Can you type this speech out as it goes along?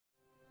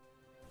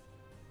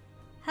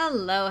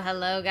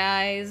Hello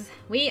guys.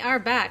 We are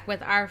back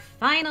with our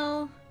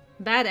final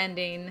bad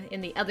ending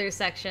in the other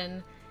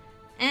section.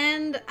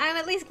 And I'm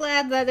at least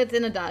glad that it's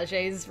in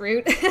Adage's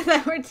route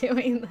that we're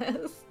doing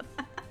this.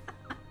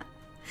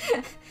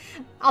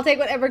 I'll take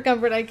whatever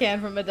comfort I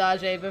can from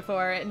Adage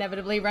before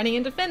inevitably running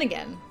into Finn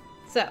again.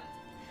 So,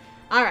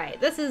 alright,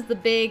 this is the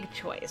big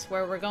choice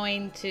where we're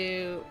going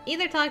to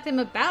either talk to him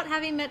about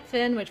having met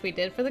Finn, which we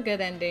did for the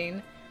good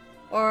ending,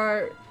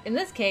 or in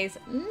this case,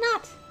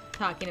 not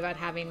talking about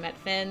having met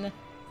Finn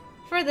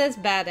for this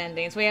bad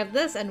ending. So we have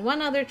this and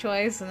one other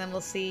choice, and then we'll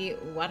see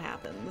what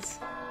happens.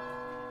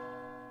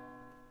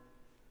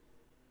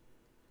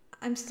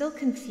 I'm still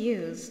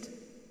confused.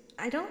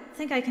 I don't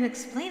think I can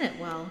explain it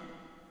well.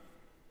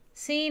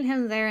 Seeing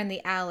him there in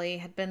the alley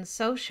had been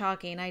so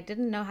shocking, I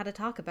didn't know how to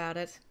talk about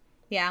it.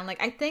 Yeah, I'm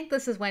like, I think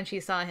this is when she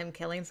saw him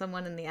killing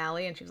someone in the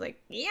alley, and she was like,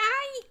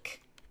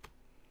 yike!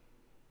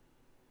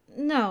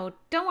 No,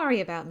 don't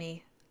worry about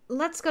me.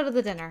 Let's go to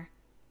the dinner.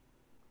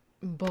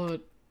 But...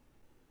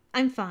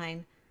 I'm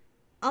fine.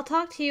 I'll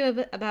talk to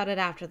you about it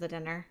after the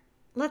dinner.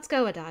 Let's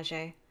go, Adage.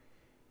 There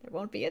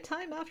won't be a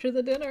time after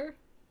the dinner.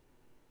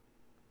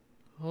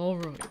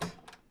 Alright.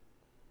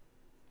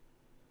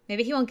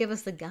 Maybe he won't give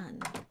us the gun.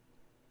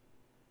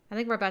 I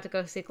think we're about to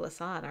go see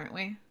Glissade, aren't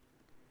we?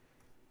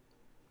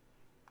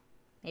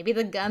 Maybe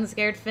the gun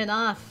scared Finn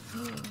off.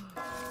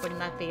 Wouldn't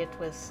that be a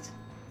twist?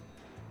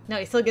 No,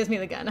 he still gives me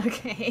the gun.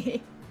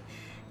 Okay.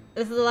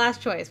 This is the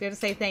last choice. We have to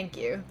say thank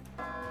you.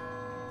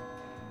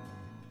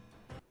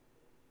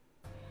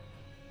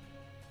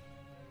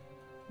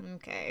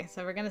 Okay,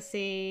 so we're gonna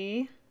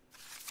see...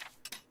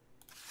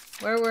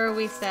 Where were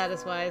we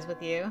status-wise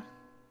with you?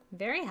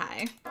 Very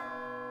high.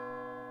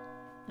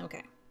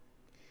 Okay.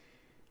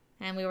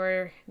 And we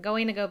were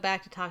going to go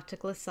back to talk to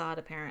Glissade,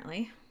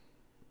 apparently.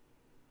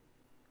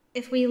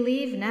 If we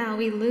leave now,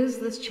 we lose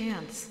this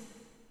chance.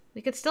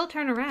 We could still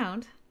turn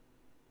around.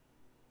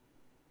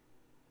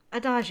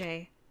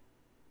 Adage.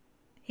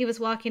 He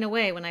was walking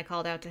away when I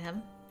called out to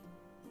him.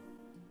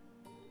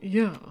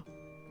 Yeah.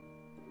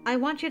 I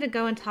want you to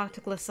go and talk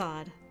to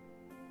Glissade.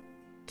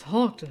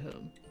 Talk to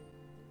him?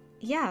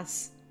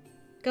 Yes.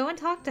 Go and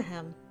talk to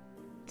him.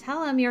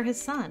 Tell him you're his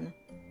son.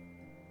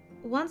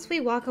 Once we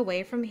walk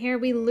away from here,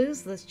 we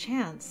lose this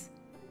chance.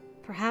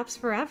 Perhaps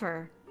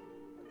forever.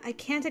 I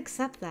can't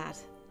accept that.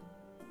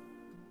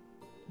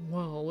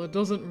 Well, it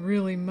doesn't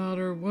really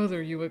matter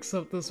whether you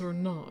accept this or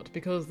not,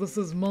 because this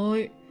is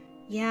my...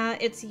 Yeah,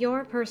 it's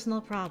your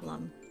personal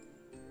problem.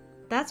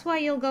 That's why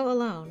you'll go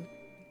alone.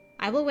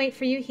 I will wait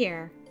for you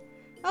here.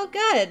 Oh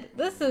good!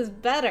 This is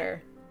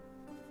better!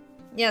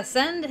 Yeah,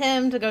 send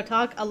him to go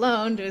talk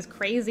alone to his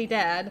crazy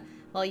dad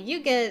while you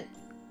get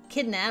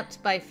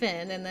kidnapped by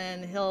Finn, and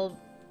then he'll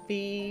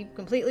be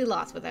completely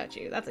lost without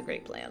you. That's a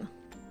great plan.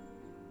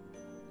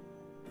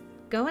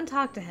 Go and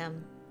talk to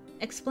him.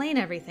 Explain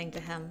everything to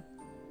him.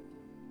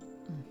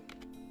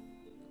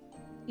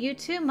 You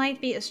two might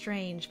be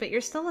estranged, but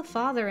you're still a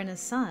father and his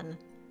son.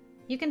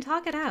 You can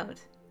talk it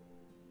out.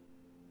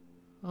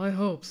 I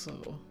hope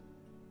so.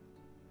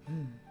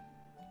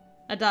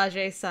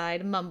 Adage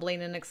sighed,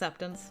 mumbling in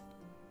acceptance.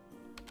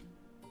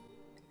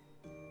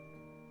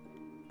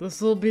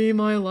 This'll be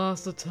my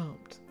last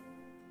attempt.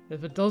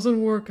 If it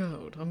doesn't work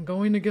out, I'm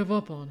going to give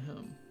up on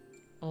him.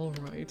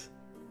 Alright.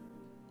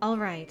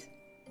 Alright.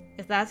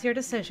 If that's your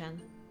decision.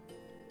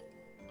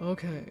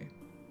 Okay.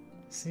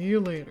 See you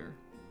later.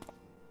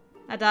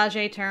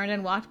 Adage turned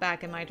and walked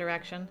back in my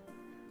direction.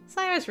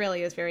 Cyrus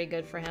really is very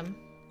good for him.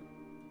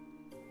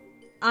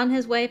 On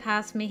his way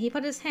past me, he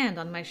put his hand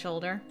on my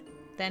shoulder.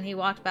 Then he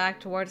walked back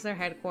towards their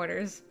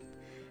headquarters.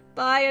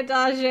 Bye,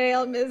 Adage,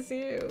 I'll miss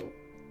you.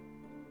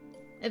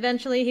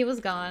 Eventually, he was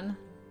gone.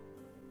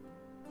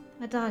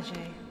 Adage.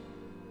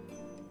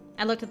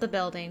 I looked at the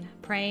building,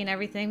 praying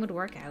everything would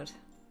work out.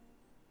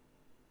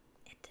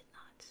 It did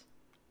not.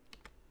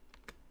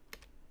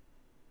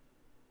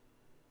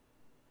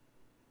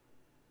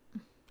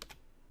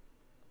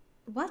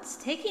 What's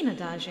taking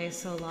Adage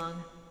so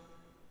long?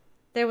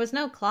 There was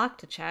no clock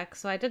to check,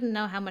 so I didn't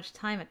know how much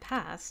time had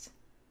passed.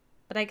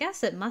 But I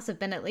guess it must have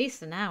been at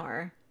least an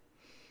hour.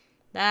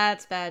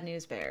 That's bad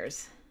news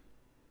bears.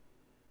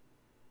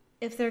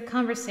 If their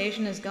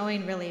conversation is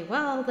going really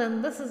well,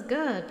 then this is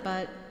good,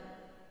 but...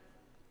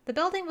 The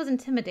building was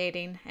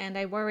intimidating, and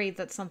I worried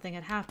that something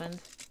had happened.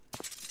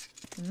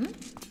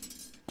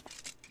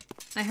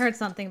 I heard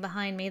something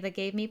behind me that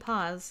gave me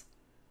pause.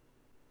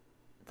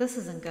 This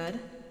isn't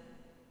good.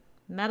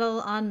 Metal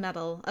on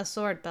metal, a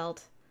sword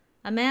belt.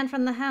 A man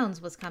from the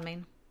hounds was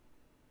coming.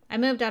 I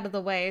moved out of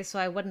the way so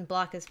I wouldn't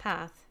block his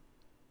path.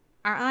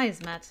 Our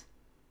eyes met.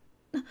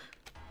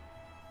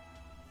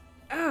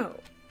 Oh!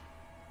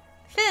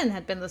 Finn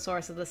had been the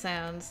source of the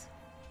sounds.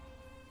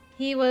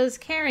 He was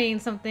carrying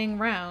something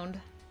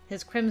round.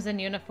 His crimson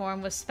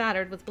uniform was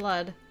spattered with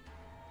blood.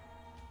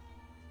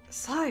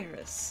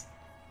 Cyrus!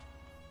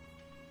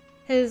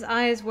 His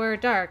eyes were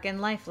dark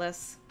and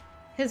lifeless.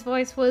 His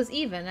voice was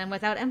even and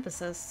without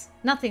emphasis,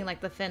 nothing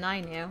like the Finn I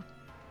knew.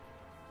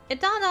 It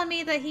dawned on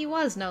me that he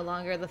was no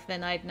longer the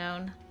Finn I'd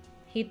known.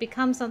 he'd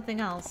become something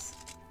else.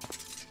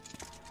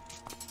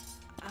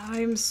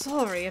 I'm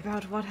sorry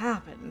about what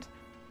happened.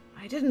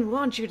 I didn't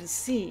want you to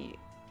see.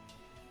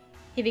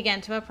 He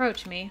began to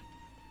approach me.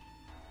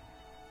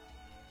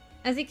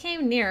 As he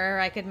came nearer,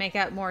 I could make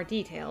out more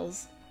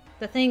details.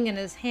 The thing in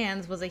his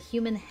hands was a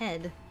human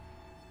head.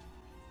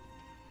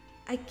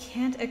 I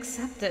can't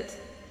accept it.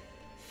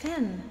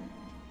 Finn,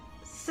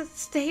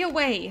 stay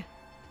away.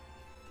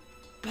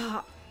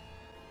 But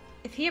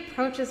if he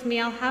approaches me,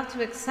 I'll have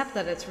to accept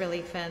that it's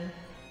really Finn.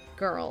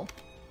 Girl.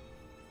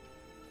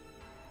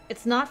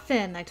 It's not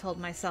Finn, I told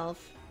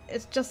myself.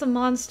 It's just a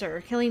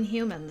monster killing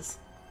humans.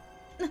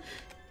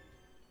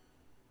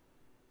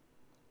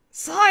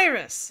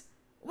 Cyrus!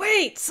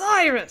 Wait,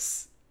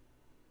 Cyrus!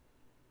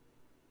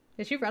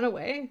 Did she run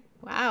away?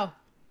 Wow.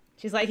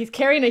 She's like, he's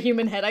carrying a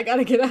human head. I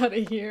gotta get out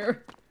of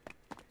here.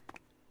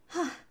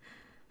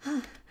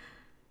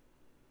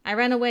 I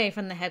ran away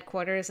from the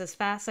headquarters as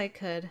fast as I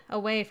could,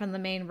 away from the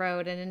main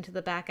road and into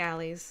the back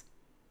alleys.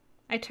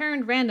 I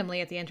turned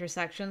randomly at the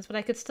intersections, but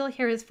I could still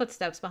hear his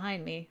footsteps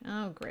behind me.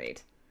 Oh,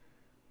 great.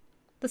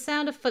 The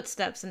sound of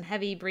footsteps and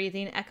heavy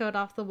breathing echoed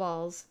off the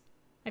walls.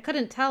 I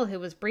couldn't tell who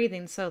was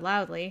breathing so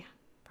loudly.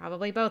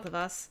 Probably both of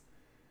us.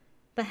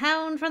 The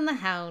hound from the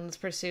hounds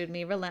pursued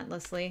me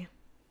relentlessly.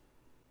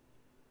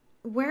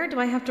 Where do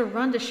I have to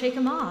run to shake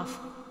him off?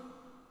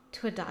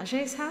 To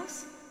Adage's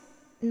house?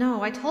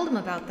 No, I told him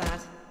about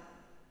that.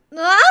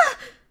 Ah!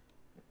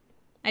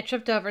 I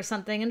tripped over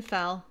something and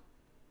fell.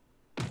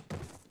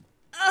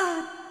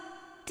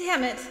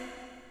 Damn it!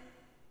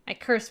 I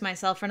cursed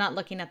myself for not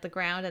looking at the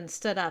ground and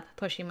stood up,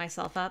 pushing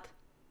myself up.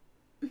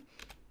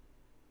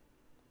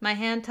 My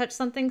hand touched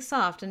something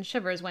soft and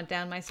shivers went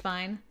down my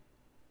spine.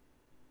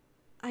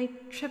 I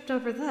tripped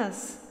over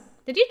this.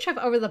 Did you trip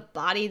over the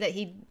body that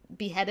he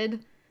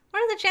beheaded? What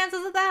are the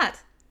chances of that?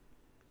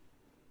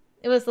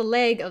 It was the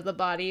leg of the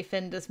body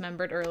Finn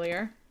dismembered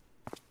earlier.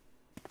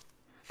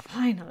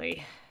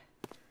 Finally,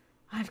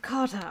 I've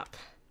caught up.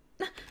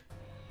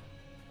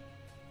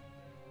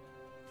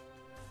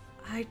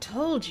 I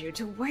told you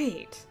to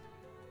wait.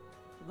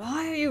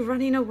 Why are you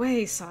running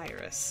away,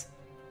 Cyrus?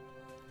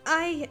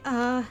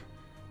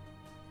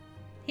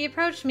 He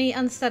approached me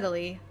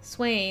unsteadily,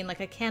 swaying like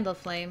a candle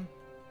flame.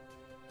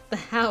 The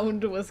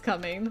hound was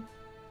coming.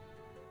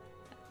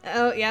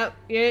 Oh, yeah,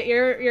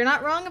 you're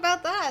not wrong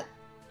about that.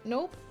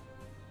 Nope.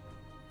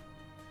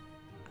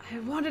 I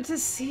wanted to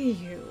see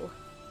you.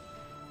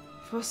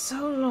 For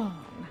so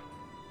long.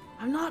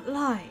 I'm not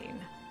lying.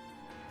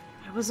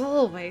 I was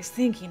always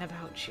thinking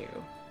about you.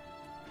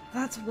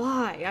 That's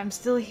why I'm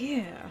still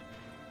here.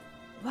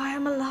 Why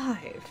I'm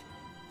alive.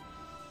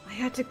 I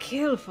had to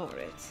kill for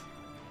it.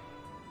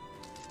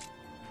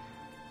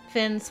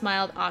 Finn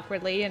smiled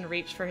awkwardly and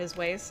reached for his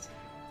waist.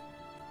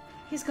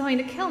 He's going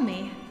to kill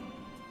me.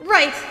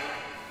 Right!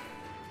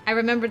 I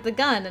remembered the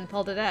gun and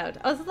pulled it out.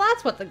 Oh, so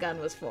that's what the gun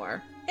was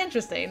for.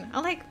 Interesting.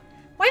 I'm like,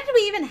 why did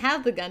we even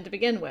have the gun to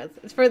begin with?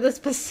 It's for the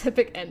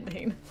specific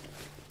ending.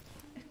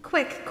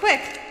 Quick,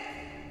 quick!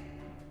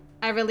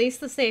 I released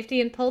the safety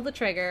and pulled the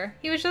trigger.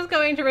 He was just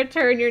going to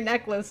return your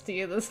necklace to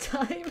you this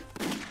time.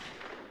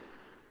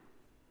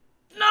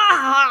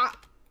 Ah!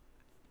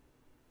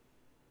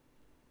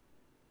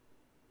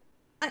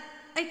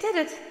 I did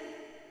it.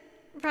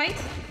 Right?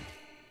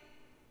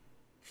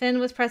 Finn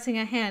was pressing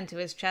a hand to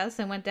his chest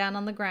and went down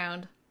on the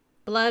ground.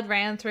 Blood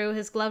ran through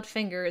his gloved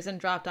fingers and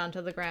dropped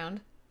onto the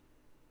ground.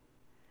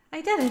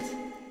 I did it.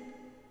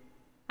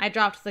 I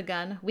dropped the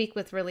gun, weak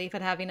with relief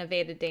at having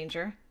evaded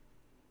danger.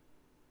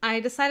 I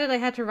decided I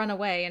had to run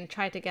away and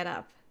tried to get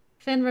up.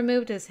 Finn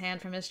removed his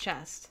hand from his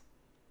chest.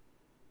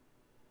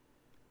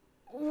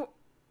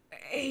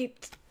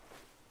 Wait.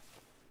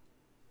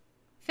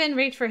 Finn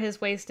reached for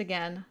his waist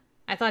again.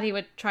 I thought he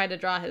would try to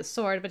draw his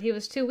sword, but he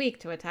was too weak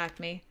to attack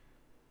me.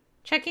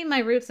 Checking my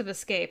routes of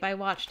escape, I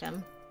watched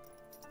him.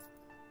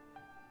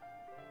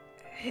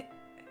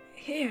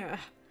 Here.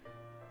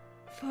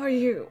 For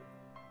you.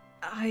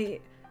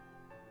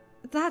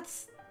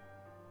 That's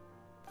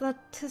the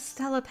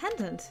Tistella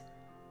pendant.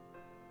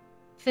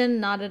 Finn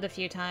nodded a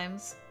few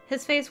times.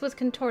 His face was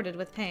contorted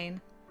with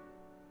pain.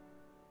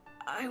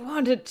 I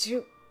wanted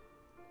to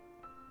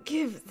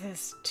give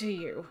this to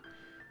you.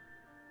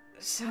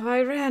 So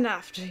I ran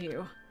after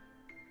you.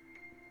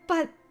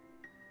 But...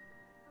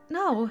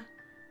 no.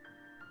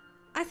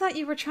 I thought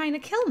you were trying to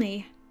kill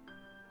me.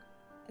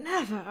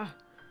 Never.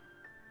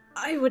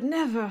 I would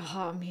never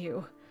harm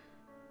you.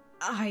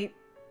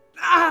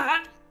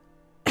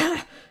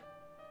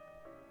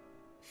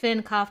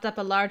 Finn coughed up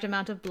a large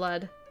amount of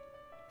blood.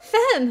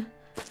 Finn!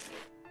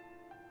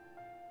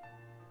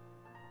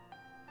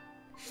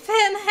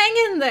 Finn, hang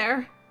in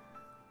there!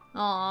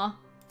 Aw.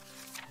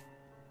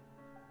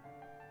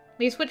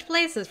 We switched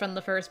places from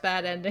the first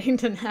bad ending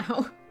to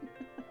now.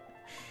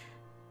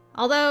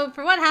 Although,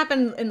 for what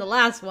happened in the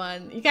last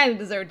one, you kind of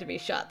deserve to be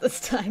shot this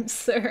time,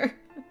 sir.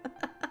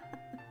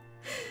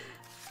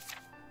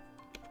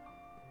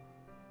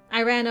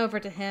 I ran over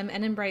to him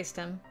and embraced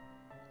him.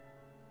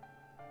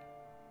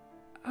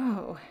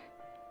 Oh,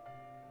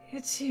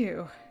 it's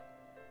you.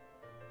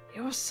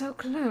 You're so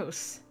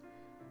close.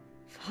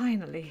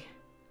 Finally.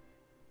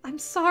 I'm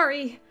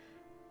sorry.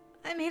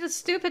 I made a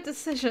stupid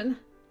decision.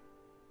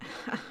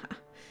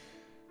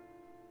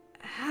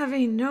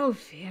 Having no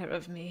fear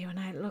of me when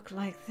I look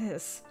like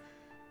this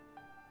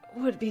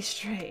would be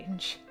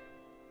strange.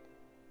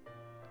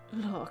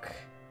 Look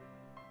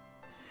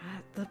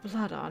at the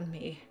blood on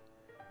me.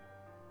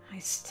 I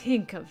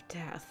stink of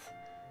death.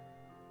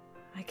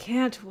 I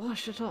can't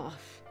wash it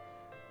off.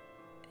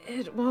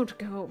 It won't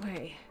go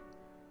away.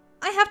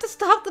 I have to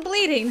stop the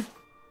bleeding.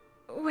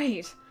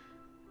 Wait.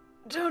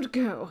 Don't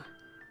go.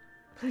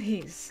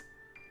 Please.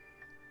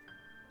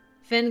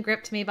 Finn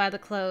gripped me by the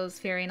clothes,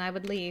 fearing I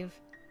would leave.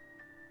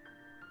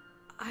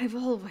 I've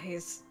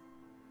always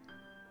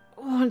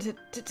wanted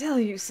to tell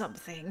you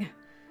something.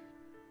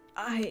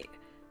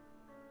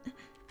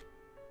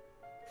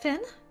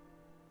 Finn?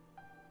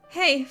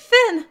 Hey,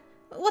 Finn!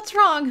 What's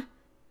wrong?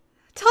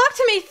 Talk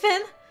to me,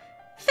 Finn!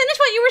 Finish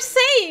what you were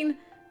saying!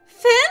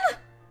 Finn?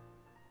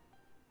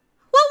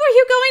 What were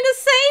you going to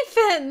say,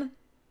 Finn?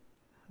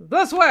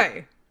 This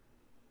way!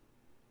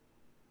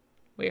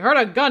 We heard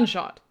a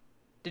gunshot.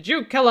 Did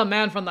you kill a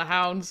man from the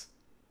hounds?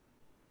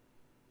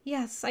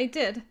 Yes, I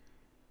did.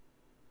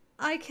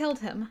 I killed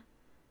him.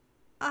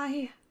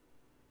 I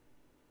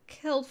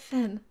killed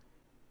Finn.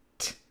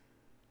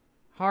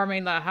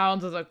 Harming the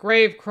hounds is a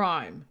grave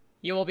crime.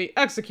 You will be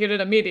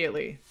executed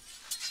immediately.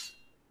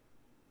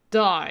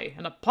 Die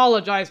and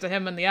apologize to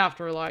him in the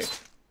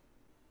afterlife.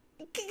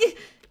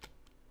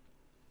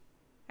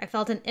 I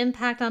felt an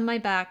impact on my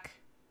back,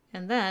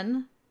 and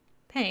then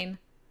pain.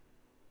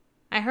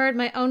 I heard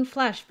my own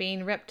flesh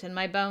being ripped and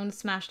my bones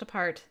smashed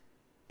apart.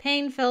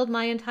 Pain filled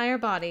my entire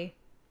body.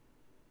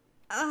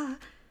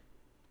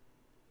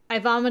 I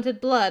vomited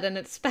blood and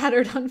it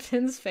spattered on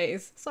Finn's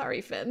face. Sorry,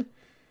 Finn.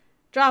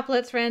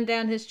 Droplets ran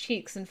down his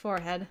cheeks and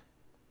forehead.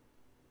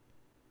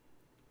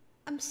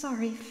 I'm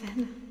sorry,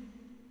 Finn.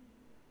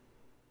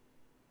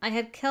 I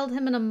had killed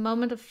him in a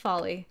moment of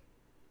folly.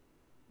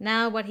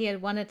 Now what he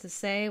had wanted to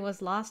say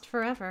was lost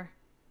forever.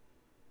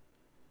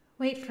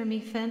 Wait for me,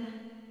 Finn.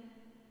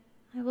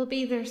 I will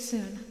be there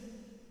soon.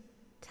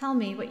 Tell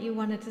me what you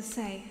wanted to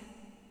say.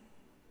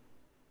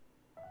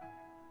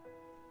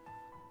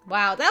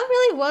 Wow, that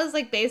really was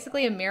like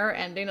basically a mirror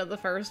ending of the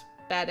first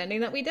bad ending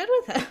that we did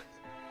with him.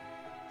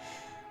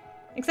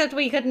 Except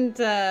we couldn't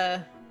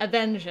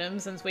avenge him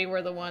since we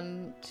were the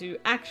one to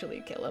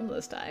actually kill him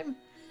this time.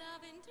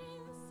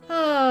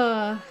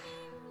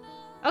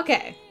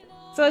 Okay,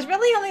 so it's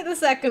really only the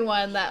second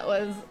one that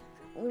was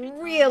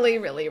really,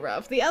 really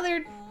rough. The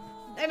other,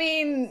 I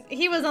mean,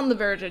 he was on the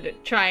verge of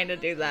trying to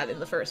do that in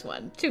the first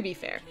one, to be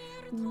fair.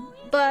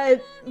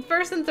 But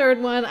first and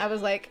third one, I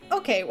was like,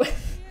 okay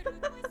with.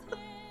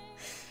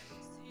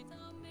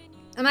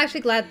 I'm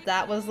actually glad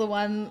that was the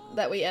one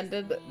that we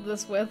ended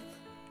this with,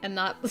 and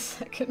not the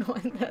second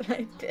one that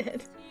I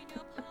did.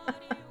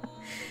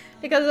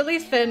 Because at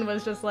least Finn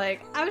was just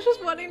like, I was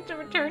just wanting to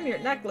return your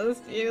necklace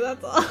to you,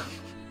 that's all.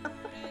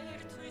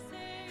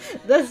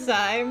 This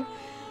time,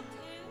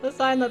 that's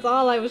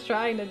all I was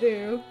trying to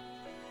do.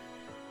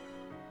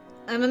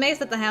 I'm amazed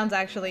that the hounds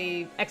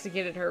actually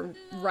executed her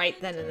right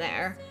then and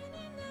there.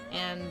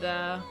 And,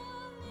 that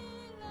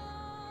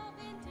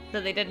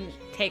they didn't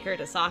take her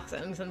to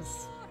Saxon,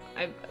 since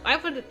I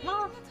would,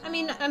 well, I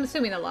mean, I'm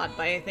assuming a lot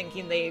by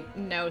thinking they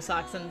know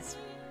Saxon's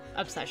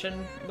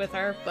obsession with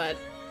her, but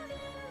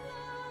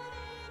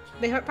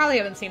they probably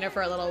haven't seen her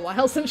for a little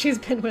while since she's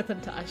been with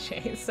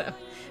Adache, so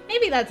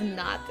maybe that's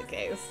not the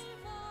case.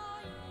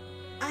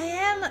 I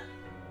am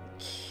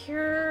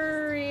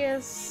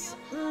curious.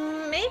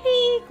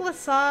 Maybe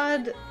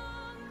Glissade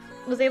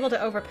was able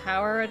to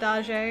overpower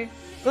Adache.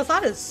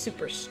 Glissade is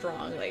super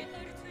strong, like,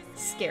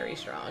 scary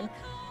strong.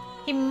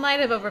 He might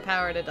have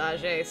overpowered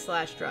Adache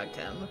 / drugged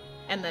him,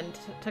 and then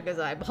took his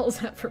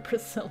eyeballs out for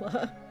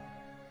Priscilla.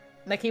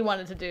 Like he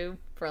wanted to do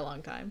for a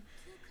long time.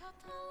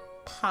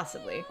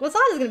 Possibly. Glissade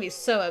is gonna be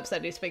so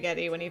upset to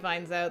Spaghetti when he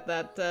finds out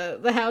that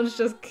the hounds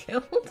just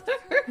killed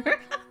her.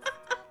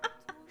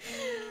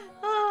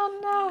 Oh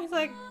no, he's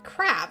like,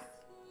 crap.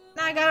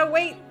 Now I gotta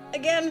wait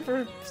again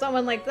for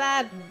someone like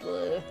that.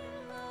 Blech.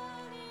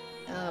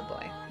 Oh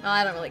boy. Well,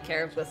 I don't really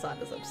care if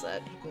Glissade is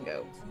upset. He can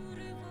go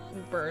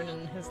burn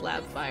in his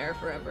lab fire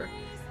forever.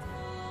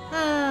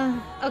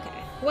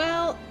 Okay.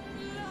 Well,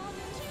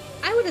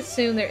 I would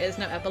assume there is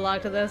no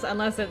epilogue to this,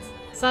 unless it's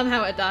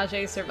somehow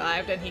Adache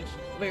survived and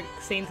we're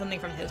seeing something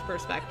from his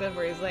perspective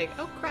where he's like,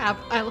 oh crap,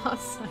 I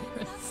lost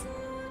Cyrus.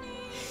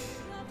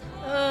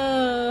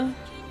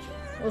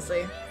 We'll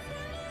see.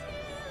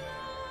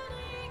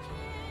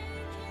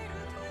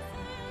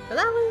 But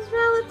that was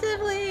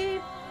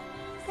relatively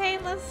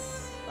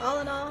painless, all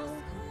in all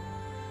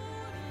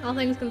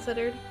things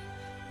considered.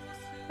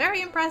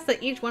 Very impressed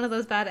that each one of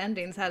those bad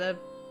endings had a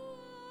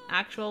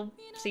actual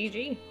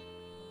CG.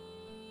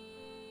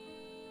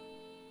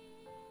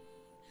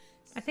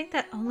 I think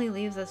that only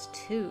leaves us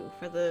 2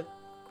 for the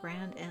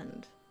grand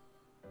end,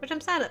 which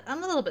I'm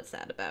a little bit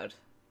sad about.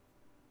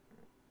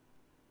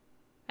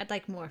 I'd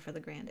like more for the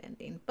grand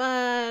ending,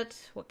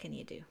 but what can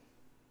you do?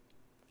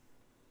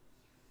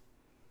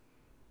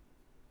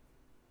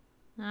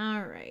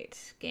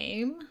 Alright,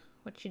 game.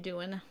 What you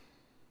doing?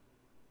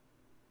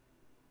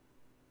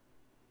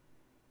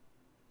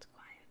 It's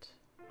quiet.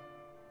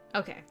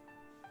 Okay.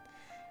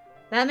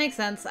 That makes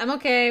sense. I'm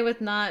okay with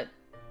not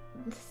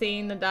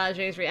seeing the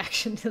Dage's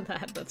reaction to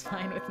that. That's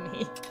fine with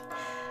me.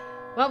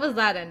 What was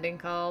that ending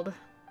called?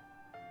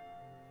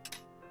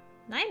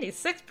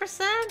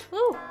 96%?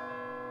 Woo!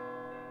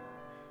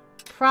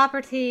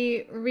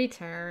 Property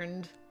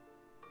returned.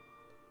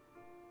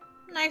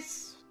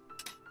 Nice.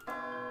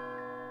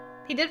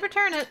 He did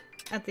return it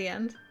at the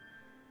end.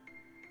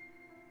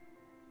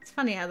 It's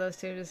funny how those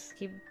two just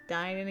keep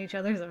dying in each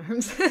other's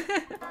arms.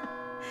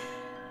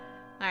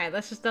 Alright,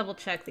 let's just double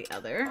check the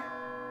other.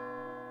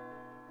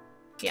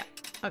 Yeah,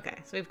 okay.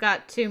 So we've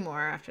got 2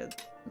 more after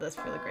this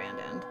for the grand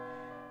end.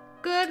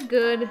 Good,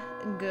 good,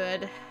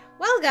 good.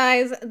 Well,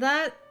 guys,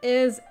 that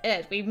is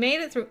it. We made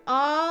it through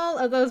all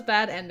of those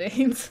bad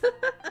endings.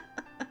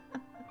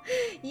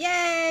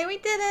 Yay, we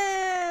did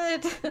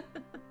it!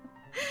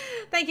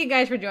 Thank you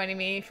guys for joining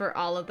me for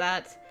all of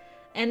that.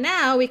 And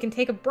now we can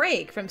take a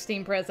break from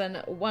Steam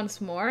Prison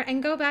once more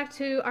and go back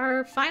to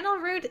our final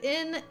route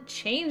in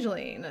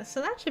Changeling.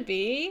 So that should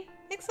be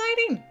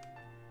exciting.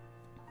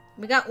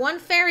 We got one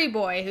fairy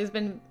boy who's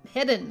been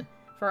hidden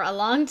for a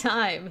long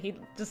time. He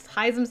just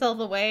hides himself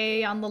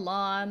away on the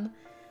lawn,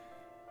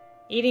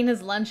 eating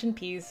his lunch in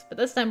peace. But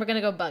this time we're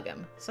gonna go bug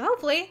him. So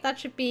hopefully that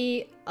should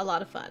be a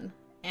lot of fun.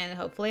 And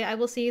hopefully I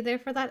will see you there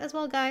for that as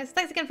well, guys.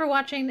 Thanks again for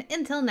watching.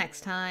 Until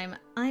next time,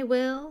 I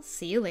will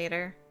see you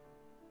later.